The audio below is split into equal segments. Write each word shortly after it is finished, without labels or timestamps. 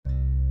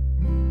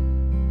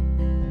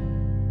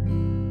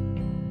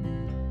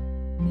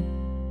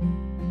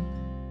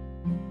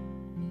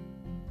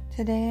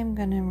Today I'm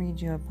going to read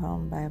you a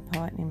poem by a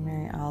poet named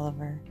Mary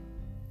Oliver.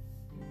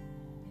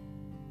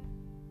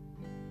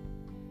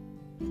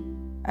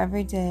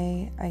 Every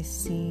day I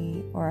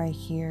see or I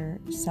hear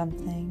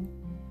something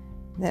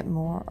that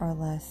more or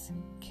less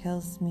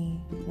kills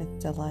me with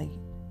delight,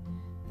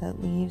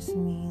 that leaves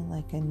me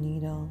like a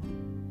needle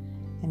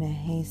in a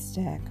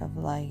haystack of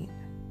light.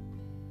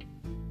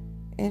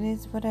 It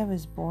is what I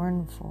was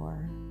born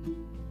for,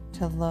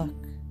 to look,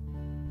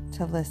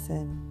 to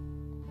listen,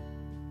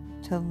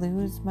 to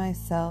lose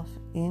myself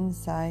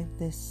inside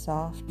this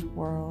soft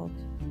world,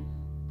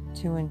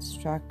 to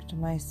instruct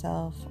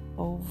myself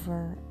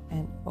over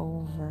and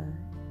over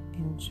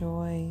in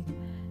joy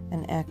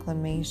and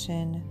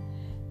acclamation.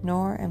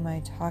 Nor am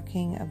I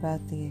talking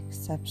about the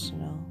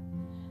exceptional,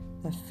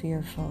 the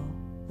fearful,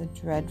 the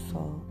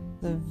dreadful,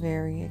 the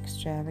very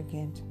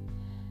extravagant,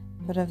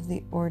 but of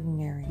the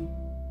ordinary,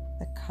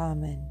 the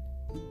common,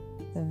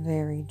 the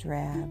very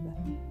drab,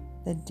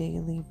 the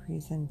daily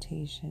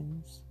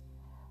presentations.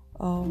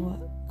 Oh,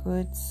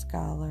 good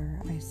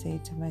scholar, I say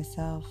to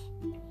myself,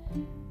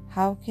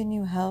 how can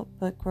you help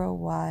but grow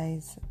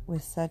wise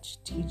with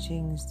such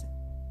teachings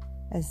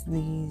as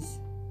these,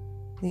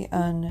 the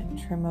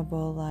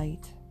untrimmable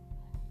light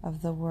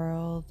of the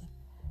world,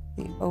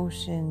 the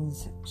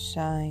ocean's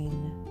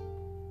shine,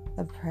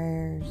 the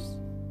prayers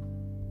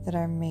that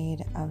are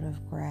made out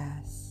of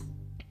grass?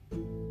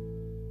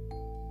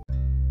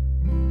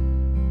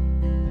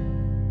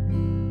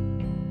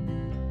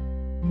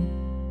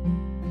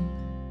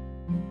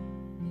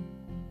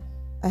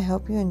 I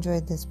hope you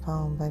enjoyed this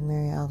poem by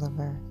Mary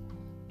Oliver,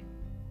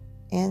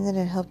 and that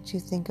it helped you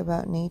think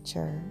about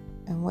nature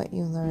and what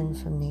you learn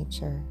from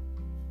nature.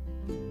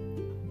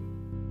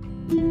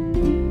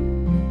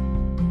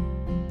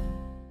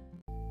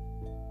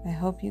 I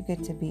hope you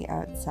get to be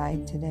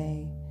outside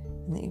today,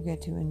 and that you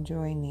get to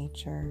enjoy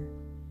nature,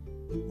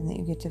 and that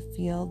you get to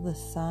feel the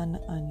sun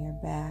on your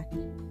back.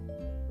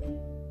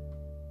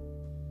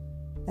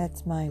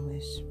 That's my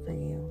wish for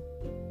you.